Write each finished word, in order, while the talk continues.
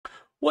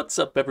What's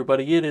up,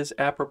 everybody? It is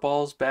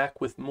Apriballs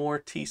back with more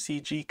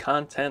TCG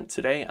content.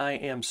 Today I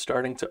am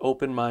starting to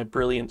open my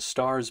Brilliant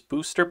Stars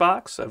booster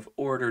box. I've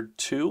ordered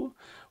 2.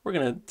 We're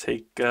going to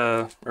take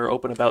or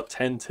open about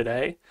 10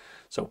 today.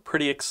 So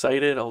pretty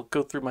excited. I'll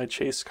go through my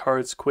chase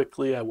cards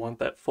quickly. I want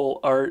that full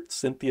art,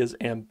 Cynthia's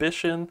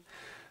Ambition,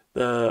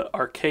 the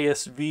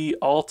Arceus V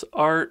alt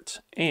art,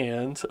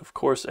 and of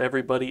course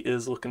everybody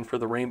is looking for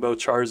the Rainbow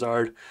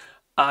Charizard.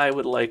 I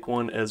would like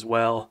one as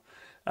well.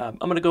 I'm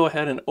going to go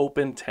ahead and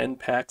open 10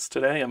 packs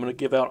today. I'm going to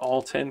give out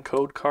all 10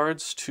 code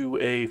cards to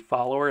a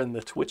follower in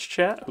the Twitch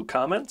chat who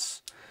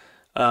comments.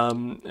 You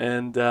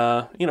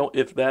know,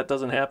 if that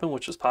doesn't happen,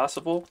 which is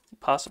possible,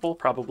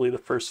 probably the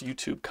first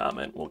YouTube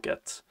comment will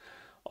get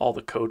all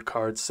the code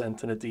cards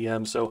sent in a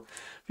DM. So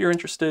if you're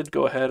interested,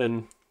 go ahead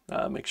and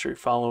make sure you're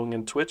following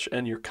in Twitch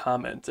and you're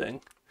commenting.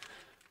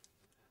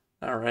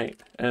 All right,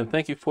 and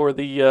thank you for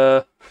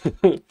the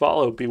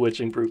follow,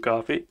 Bewitching Brew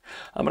Coffee.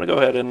 I'm going to go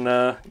ahead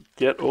and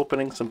get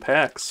opening some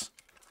packs.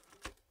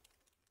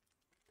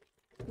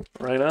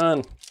 Right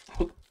on.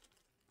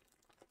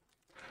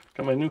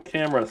 Got my new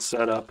camera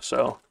set up,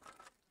 so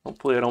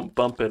hopefully I don't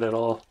bump it at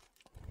all.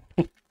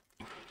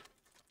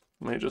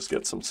 May just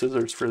get some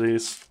scissors for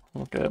these.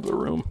 Look, I have the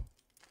room.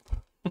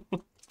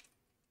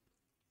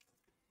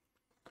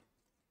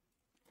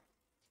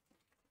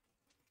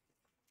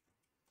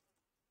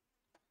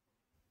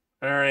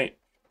 All right,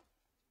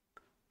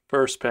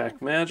 first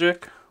pack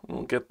Magic.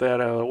 We'll get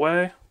that out of the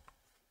way.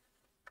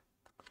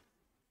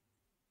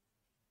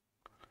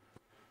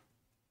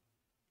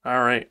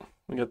 All right,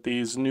 we got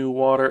these new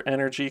water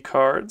energy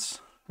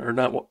cards, or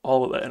not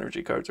all of the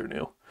energy cards are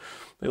new.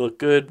 They look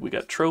good. We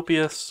got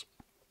Tropius,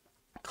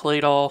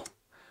 Claydol,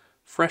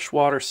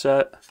 Freshwater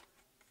Set,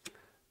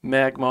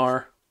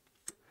 Magmar,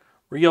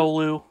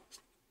 Riolu,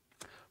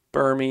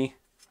 Burmy,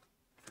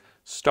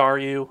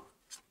 Staryu,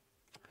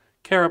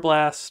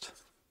 Carablast,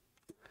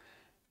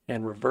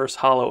 and Reverse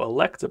Hollow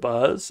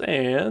Electabuzz,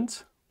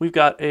 and we've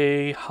got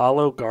a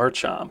Hollow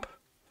Garchomp.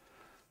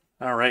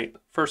 All right,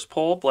 first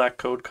pull, black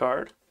code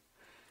card.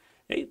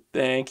 Hey,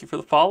 thank you for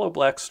the follow,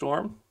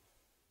 Blackstorm.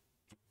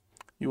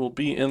 You will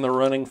be in the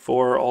running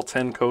for all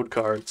 10 code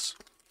cards.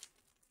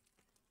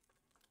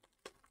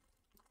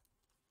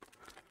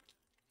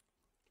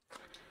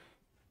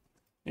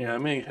 Yeah, I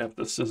may have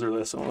to scissor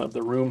this. I don't have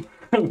the room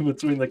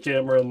between the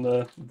camera and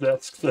the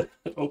desk to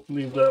open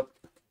these up.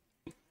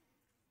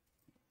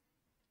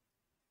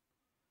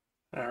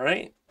 All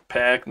right,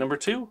 pack number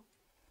 2.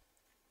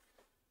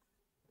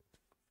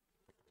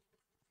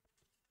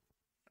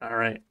 All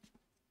right,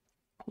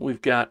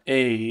 we've got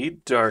a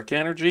Dark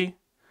Energy,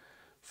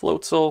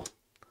 Floatzel,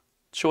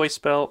 Choice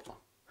Belt,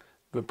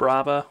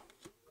 Vibrava,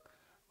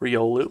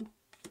 Riolu,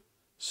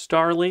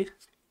 Starly,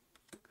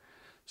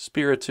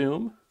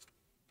 Spiritomb,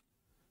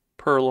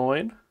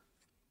 Purloin,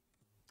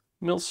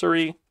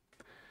 Milcery,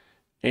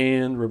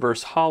 and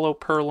Reverse Hollow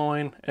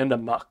Purloin, and a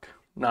Muck,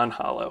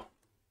 non-hollow.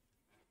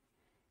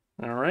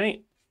 All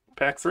right,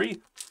 pack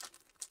 3.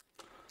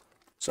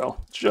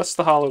 So just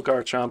the Hollow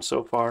Garchomp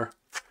so far.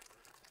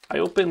 I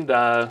opened,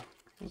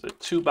 was it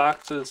 2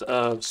 boxes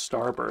of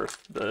Starbirth,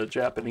 the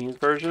Japanese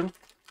version,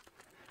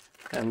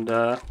 and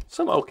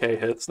some okay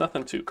hits,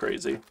 nothing too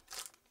crazy.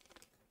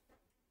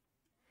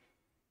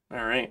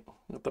 All right,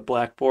 got the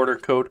black border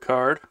code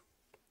card.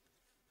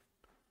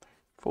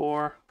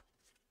 4.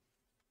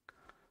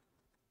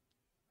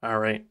 All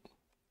right,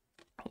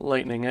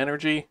 Lightning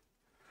Energy,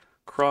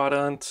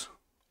 Crawdaunt,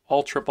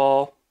 Ultra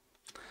Ball,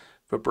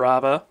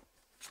 Vibrava,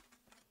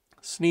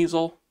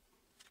 Sneasel,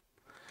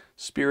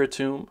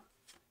 Spiritomb,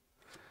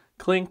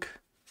 Clink,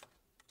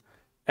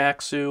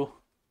 Axew,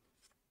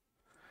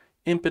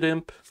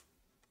 Impidimp,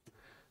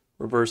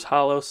 Reverse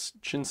Hollow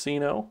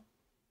Chincino,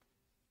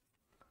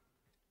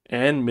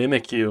 and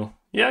Mimikyu.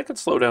 Yeah, I could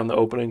slow down the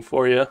opening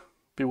for you,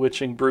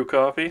 Bewitching Brew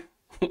Coffee.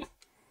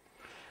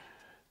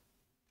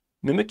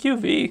 Mimikyu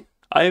V.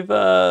 I've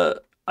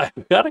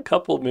got a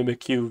couple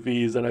Mimikyu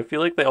Vs, and I feel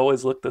like they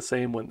always look the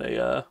same when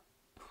they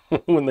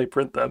when they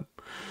print them.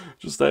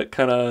 Just that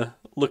kind of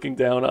looking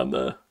down on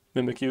the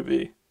Mimikyu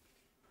V.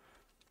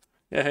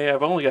 Yeah, hey,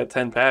 I've only got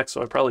 10 packs,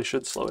 so I probably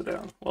should slow it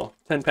down. Well,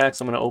 10 packs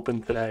I'm going to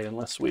open today,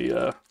 unless we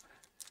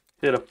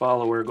hit a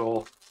follower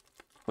goal.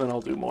 Then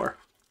I'll do more.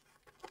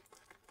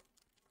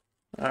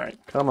 All right,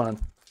 come on.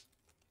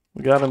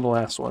 We got in the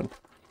last one.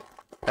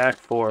 Pack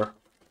 4.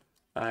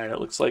 All right, it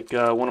looks like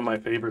one of my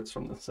favorites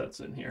from the sets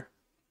in here.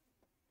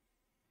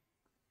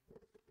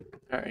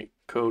 All right,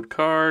 code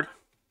card.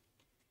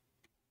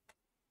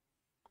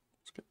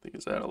 Let's get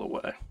these out of the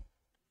way.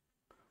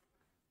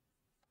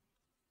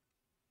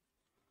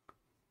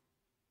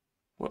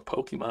 What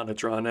Pokemon to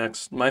draw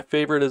next? My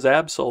favorite is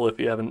Absol, if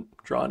you haven't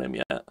drawn him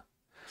yet.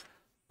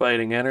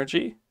 Fighting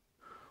Energy.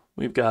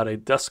 We've got a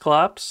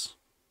Dusclops,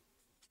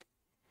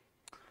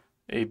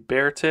 a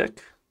Beartic,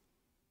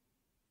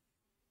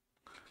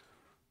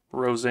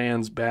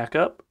 Roseanne's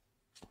Backup.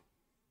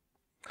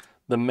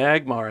 The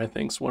Magmar, I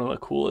think, is one of the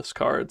coolest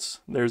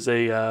cards. There's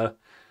a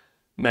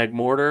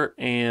Magmortar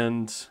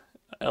and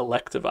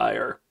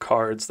Electivire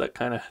cards that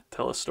kind of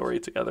tell a story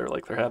together,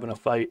 like they're having a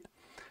fight.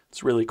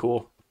 It's really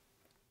cool.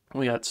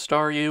 We got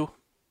Staryu.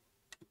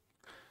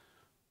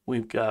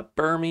 We've got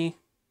Burmy.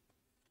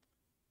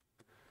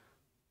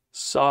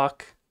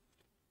 Sock.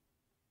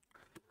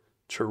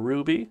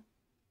 Cherubi.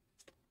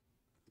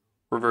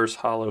 Reverse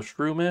Hollow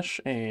Shroomish,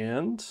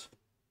 and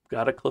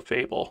got a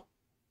Clefable.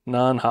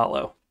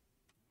 Non-hollow.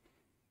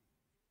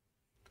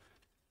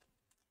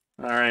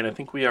 Alright, I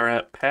think we are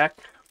at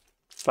pack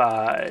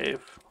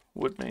 5.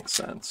 Would make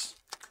sense.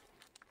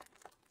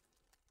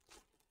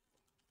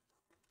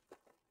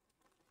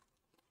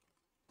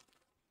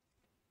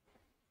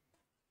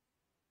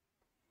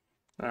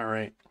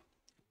 Alright.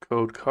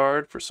 Code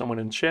card for someone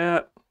in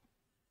chat.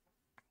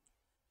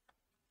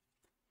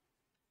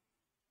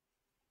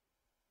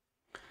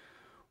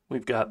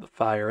 We've got the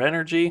Fire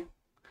Energy.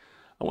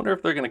 I wonder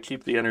if they're going to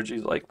keep the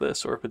energies like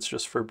this or if it's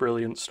just for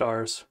Brilliant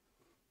Stars.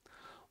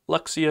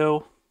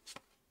 Luxio.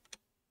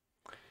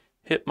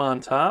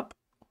 Hitmontop.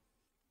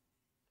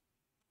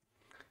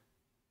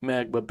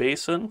 Magma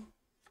Basin.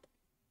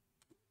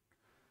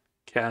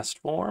 Cast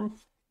Form.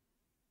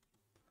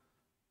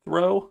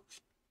 Throw.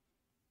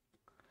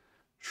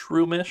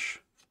 Shroomish.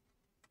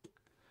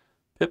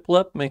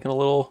 Piplup making a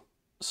little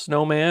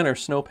snowman or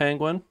snow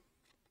penguin.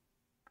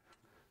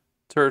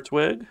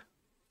 Turtwig.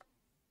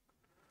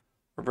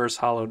 Reverse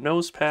Hollow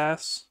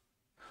Nosepass.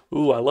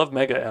 Ooh, I love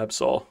Mega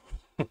Absol.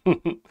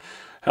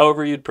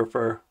 However you'd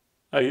prefer.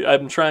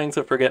 I'm trying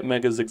to forget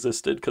Megas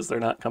existed because they're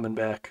not coming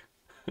back.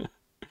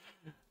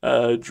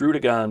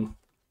 Drudagon.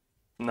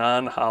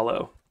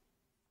 Non-hollow.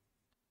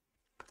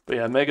 But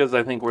yeah, Megas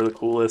I think were the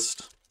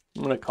coolest.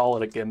 I'm going to call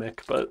it a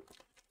gimmick, but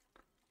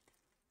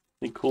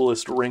the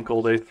coolest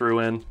wrinkle they threw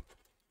in.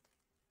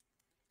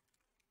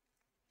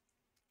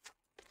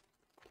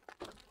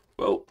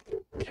 Whoa,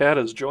 cat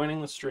is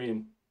joining the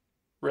stream.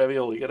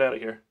 Ravioli, get out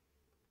of here.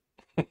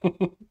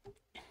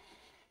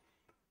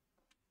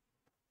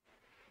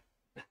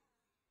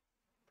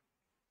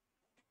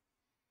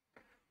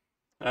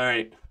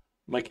 Alright,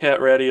 my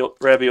cat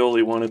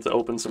Ravioli wanted to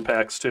open some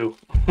packs too.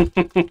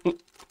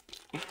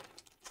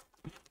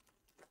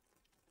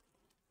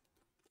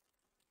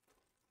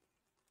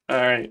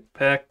 Alright,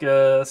 pack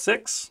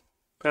 6.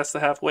 Past the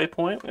halfway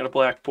point. We got a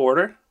black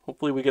border.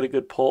 Hopefully we get a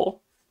good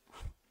pull.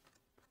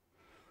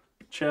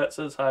 Chat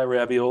says hi,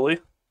 Ravioli.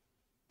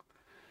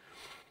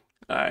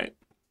 Alright.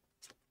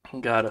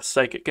 Got a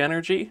Psychic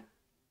Energy.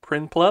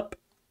 Prinplup.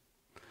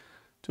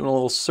 Doing a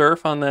little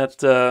surf on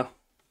that,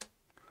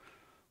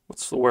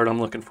 what's the word I'm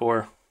looking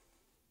for?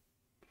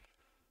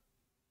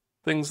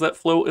 Things that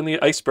float in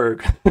the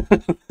iceberg.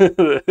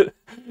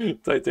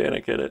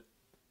 Titanic hit it.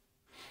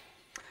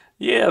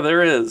 Yeah,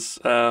 there is.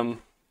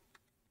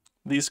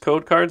 These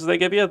code cards they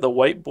give you, the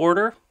white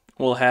border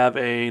will have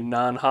a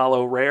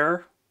non-hollow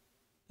rare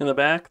in the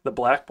back. The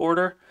black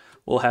border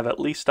will have at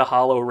least a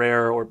hollow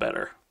rare or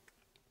better.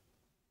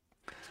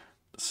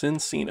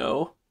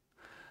 Cincino.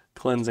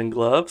 Cleansing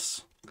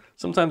Gloves.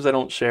 Sometimes I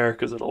don't share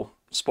because it'll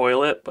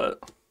spoil it,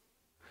 but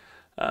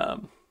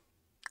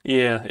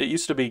yeah, it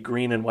used to be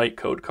green and white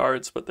code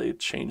cards, but they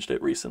changed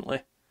it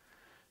recently.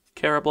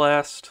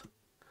 Carablast.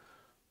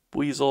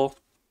 Weasel.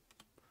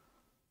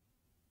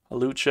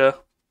 Alucha.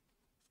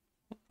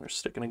 They're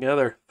sticking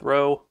together.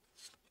 Throw.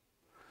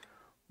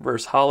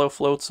 Reverse Hollow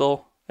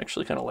Floatzel.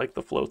 Actually kind of like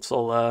the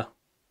Floatzel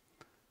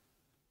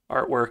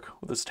artwork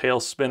with his tail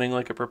spinning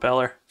like a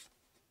propeller.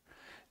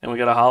 And we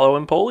got a Hollow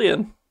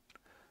Empoleon.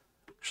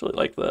 Actually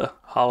like the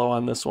hollow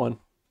on this one.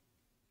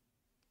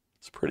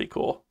 It's pretty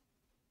cool.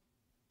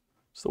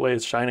 It's the way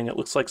it's shining. It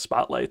looks like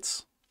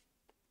spotlights.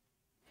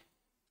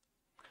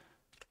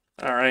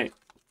 All right.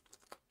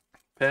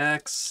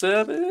 Pack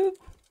 7.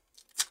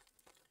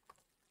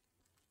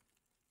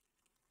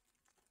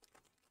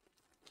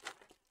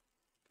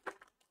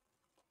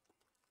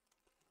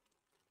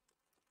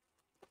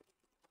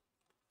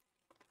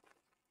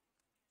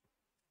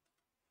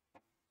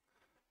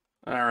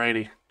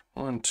 Alrighty,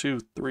 1,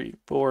 2, 3,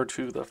 4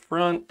 to the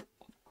front.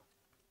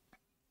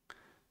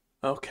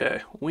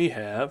 Okay, we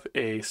have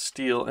a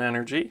Steel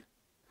Energy,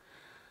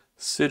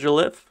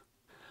 Sigilif.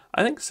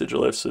 I think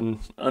Sigilif's an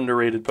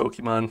underrated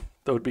Pokemon.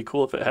 That would be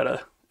cool if it had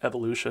a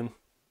evolution.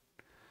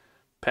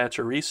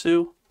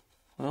 Pachirisu,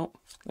 well,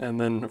 and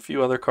then a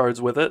few other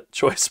cards with it.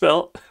 Choice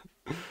Belt,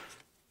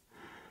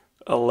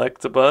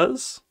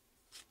 Electabuzz,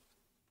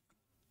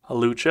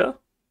 Alucha,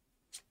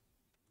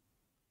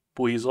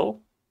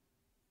 Weasel.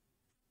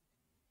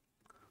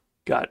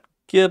 Got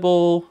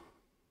Gibble.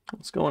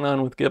 What's going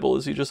on with Gibble?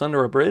 Is he just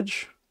under a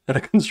bridge at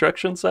a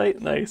construction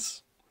site?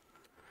 Nice.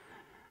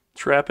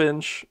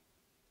 Trapinch.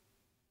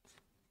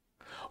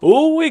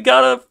 Oh, we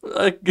got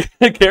a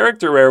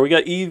character rare. We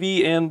got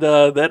Eevee and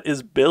that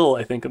is Bill,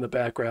 I think, in the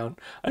background.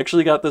 I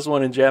actually got this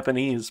one in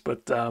Japanese,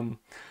 but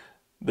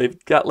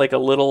they've got like a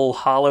little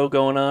hollow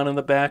going on in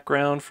the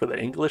background for the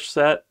English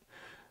set.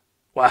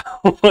 Wow.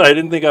 I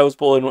didn't think I was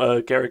pulling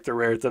a character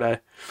rare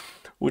today,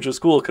 which is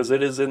cool because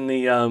it is in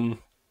the...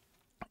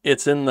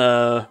 it's in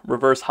the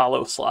reverse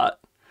hollow slot.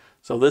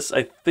 So this,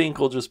 I think,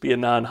 will just be a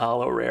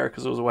non-holo rare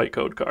because it was a white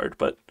code card.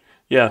 But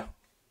yeah,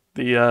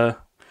 the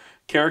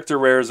character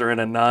rares are in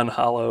a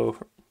non-holo,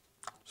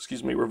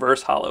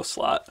 reverse holo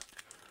slot.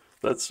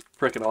 That's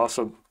freaking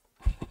awesome.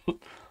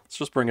 Let's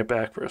just bring it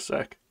back for a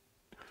sec.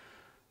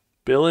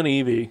 Bill and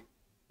Evie.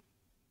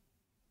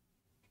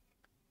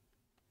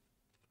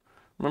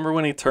 Remember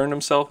when he turned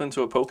himself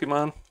into a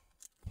Pokemon?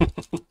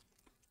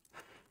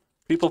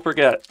 People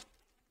forget.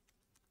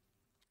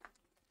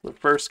 The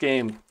first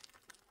game.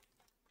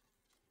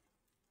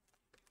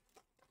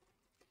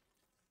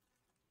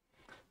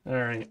 All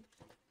right.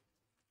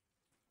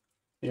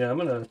 Yeah, I'm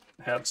going to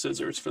have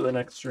scissors for the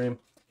next stream.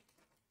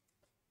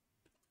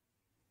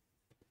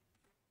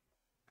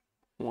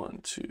 1,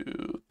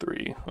 2,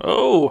 3.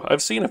 Oh,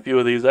 I've seen a few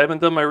of these. I haven't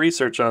done my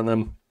research on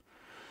them.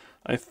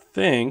 I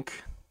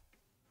think...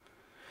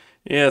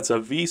 Yeah, it's a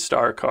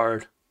VSTAR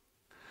card.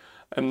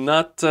 I'm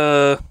not...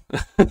 I'm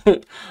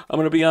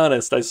going to be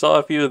honest. I saw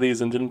a few of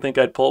these and didn't think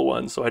I'd pull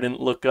one, so I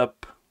didn't look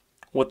up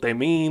what they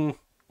mean,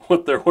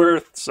 what they're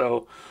worth,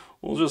 so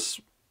we'll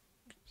just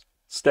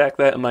stack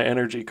that in my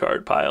energy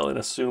card pile and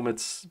assume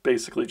it's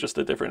basically just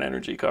a different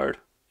energy card.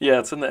 Yeah,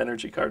 it's in the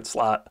energy card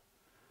slot.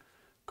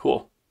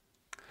 Cool.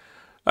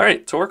 All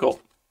right,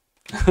 Torkoal.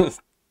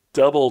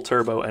 Double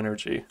turbo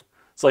energy.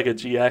 It's like a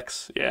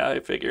GX. Yeah,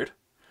 I figured.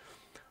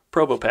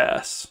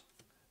 Probopass.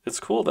 It's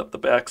cool that the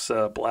back's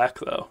black,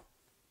 though.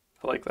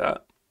 I like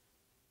that.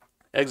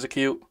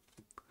 Execute.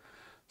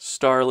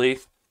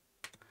 Starly.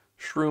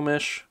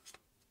 Shroomish.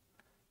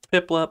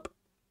 Piplup.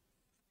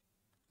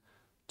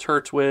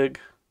 Turtwig.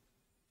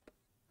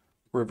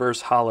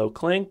 Reverse holo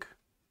Clink.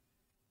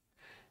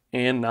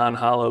 And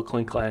non-holo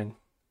Klinklang.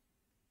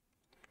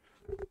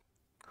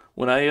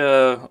 When I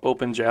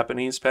open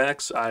Japanese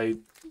packs, I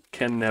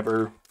can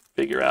never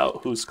figure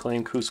out who's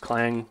Clink, who's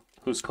Clang,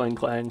 who's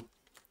Klinklang.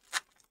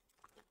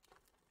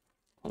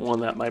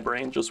 One that my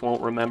brain just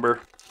won't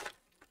remember.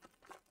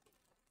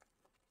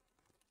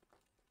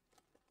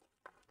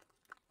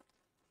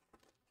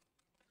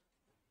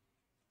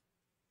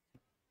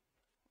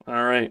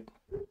 All right.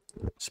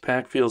 This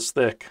pack feels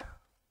thick.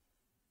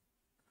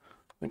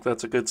 I think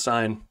that's a good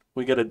sign.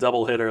 We get a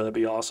double hitter, that'd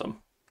be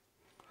awesome.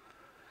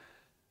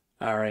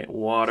 All right,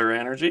 Water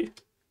Energy.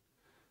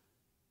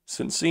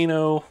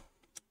 Cincino.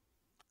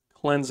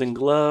 Cleansing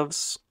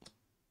Gloves.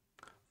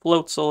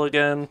 Floatzel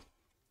again.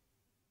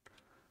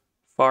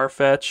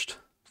 Farfetch'd.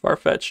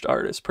 Farfetch'd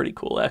art is pretty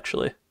cool,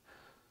 actually.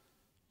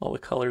 All the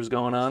colors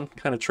going on.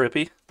 Kind of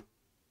trippy.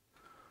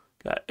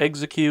 Got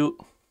Execute.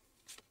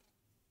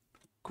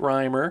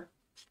 Grimer.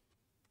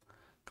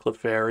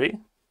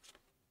 Clefairy.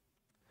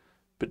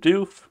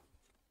 Bidoof.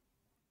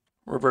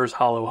 Reverse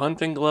holo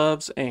Hunting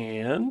Gloves.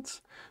 And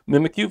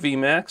Mimikyu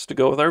VMAX to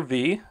go with our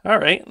V. All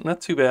right,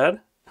 not too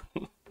bad.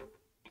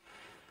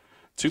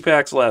 2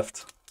 packs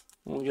left.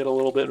 We'll get a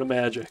little bit of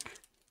magic.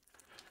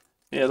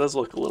 Yeah, it does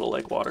look a little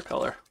like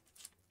watercolor.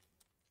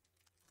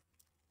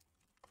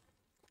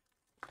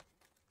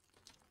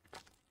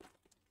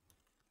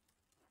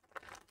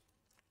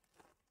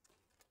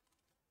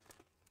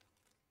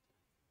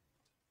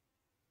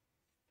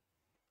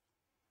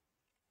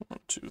 One,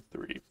 2,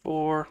 3,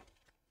 4.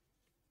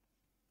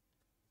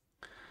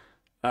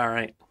 All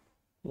right.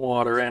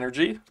 Water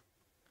Energy.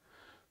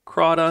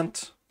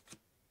 Crawdaunt.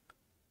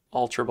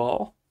 Ultra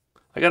Ball.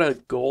 I got a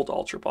gold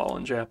Ultra Ball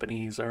in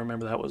Japanese. I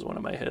remember that was one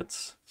of my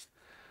hits.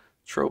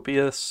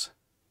 Tropius.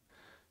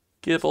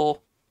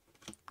 Gibble.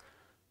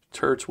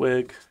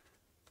 Turtwig.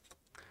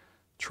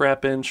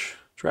 Trapinch.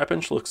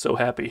 Trapinch looks so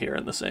happy here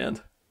in the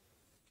sand.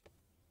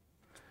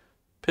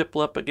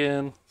 Piplup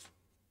again.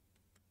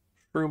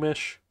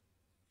 Shroomish.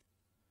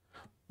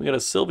 We got a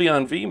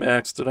Sylveon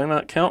VMAX. Did I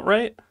not count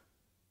right?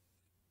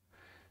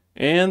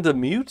 And a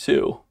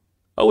Mewtwo.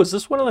 Oh, is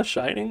this one of the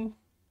Shining?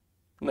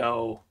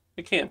 No,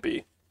 it can't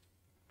be.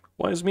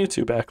 Why is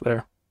Mewtwo back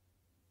there?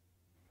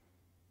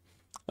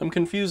 I'm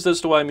confused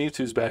as to why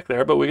Mewtwo's back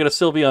there, but we got a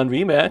Sylveon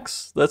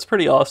VMAX. That's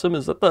pretty awesome.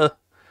 Is that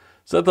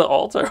the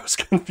alt? I was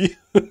confused.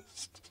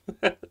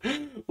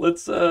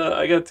 Let's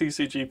I got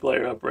TCG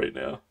player up right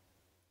now.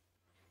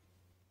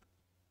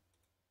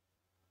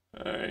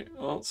 Alright,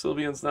 well,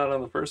 Sylveon's not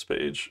on the first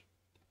page.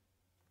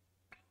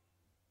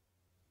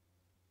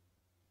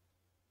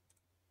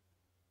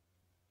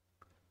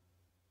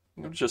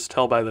 You can just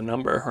tell by the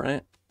number,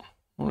 right?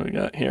 What do we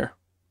got here?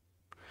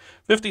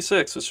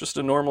 56, it's just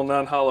a normal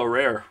non-holo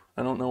rare.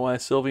 I don't know why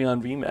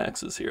Sylveon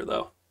VMAX is here,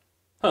 though.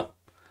 Huh,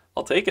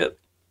 I'll take it.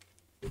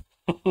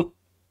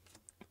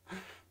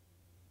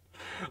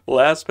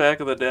 Last pack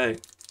of the day.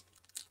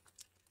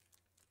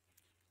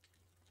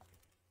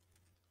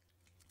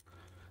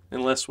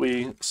 Unless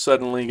we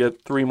suddenly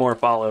get 3 more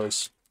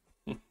follows.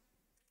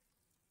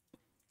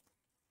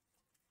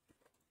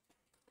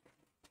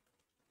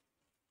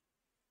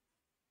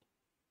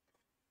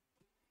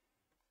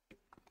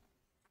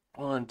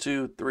 1,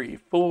 2, 3,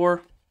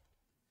 4.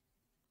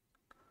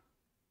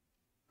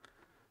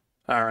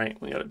 All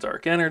right, we got a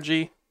Dark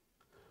Energy,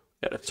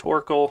 we got a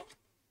Torkoal,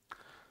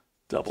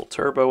 Double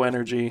Turbo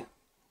Energy,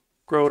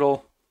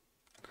 Grotle,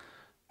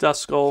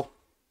 Duskull,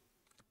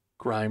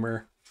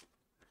 Grimer,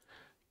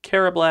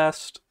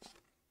 Carablast,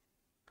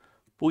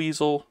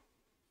 Weasel,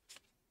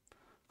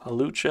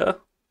 Halucha,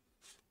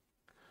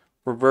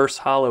 Reverse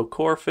Hollow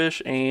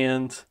Corefish,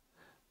 and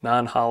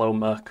non-hollow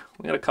Muck.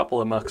 We got a couple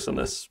of Mucks in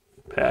this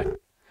pack.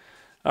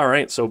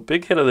 Alright, so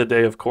big hit of the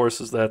day, of course,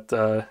 is that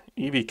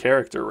Eevee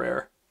character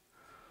rare.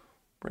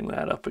 Bring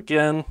that up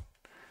again.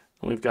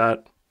 We've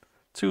got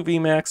 2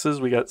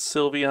 VMAXs. We got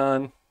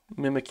Sylveon,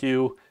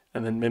 Mimikyu,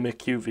 and then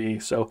Mimikyu V.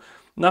 So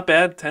not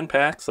bad, 10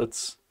 packs.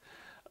 That's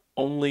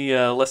only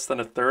less than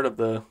a third of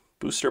the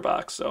booster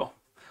box. So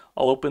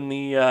I'll open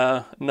the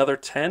another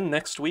 10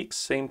 next week,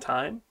 same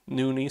time,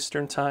 noon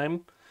Eastern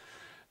time.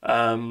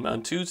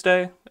 On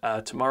Tuesday,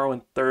 tomorrow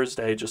and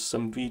Thursday, just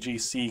some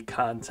VGC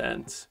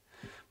content.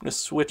 I'm gonna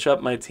switch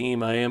up my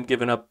team. I am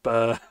giving up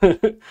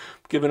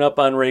giving up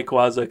on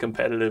Rayquaza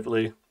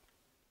competitively.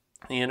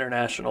 The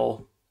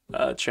international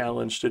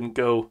challenge didn't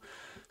go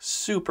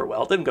super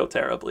well. Didn't go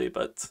terribly,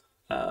 but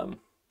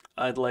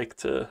I'd like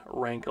to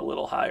rank a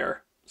little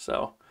higher.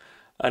 So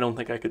I don't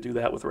think I could do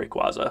that with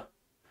Rayquaza.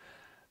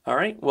 All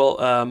right.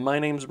 Well, my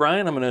name's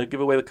Brian. I'm gonna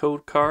give away the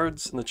code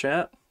cards in the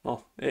chat.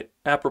 Well,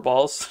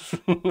 Apriballs.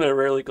 I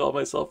rarely call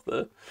myself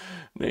the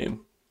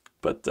name,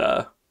 but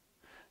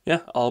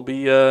yeah, I'll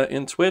be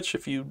in Twitch.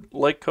 If you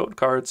like code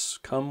cards,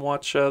 come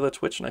watch the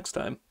Twitch next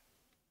time.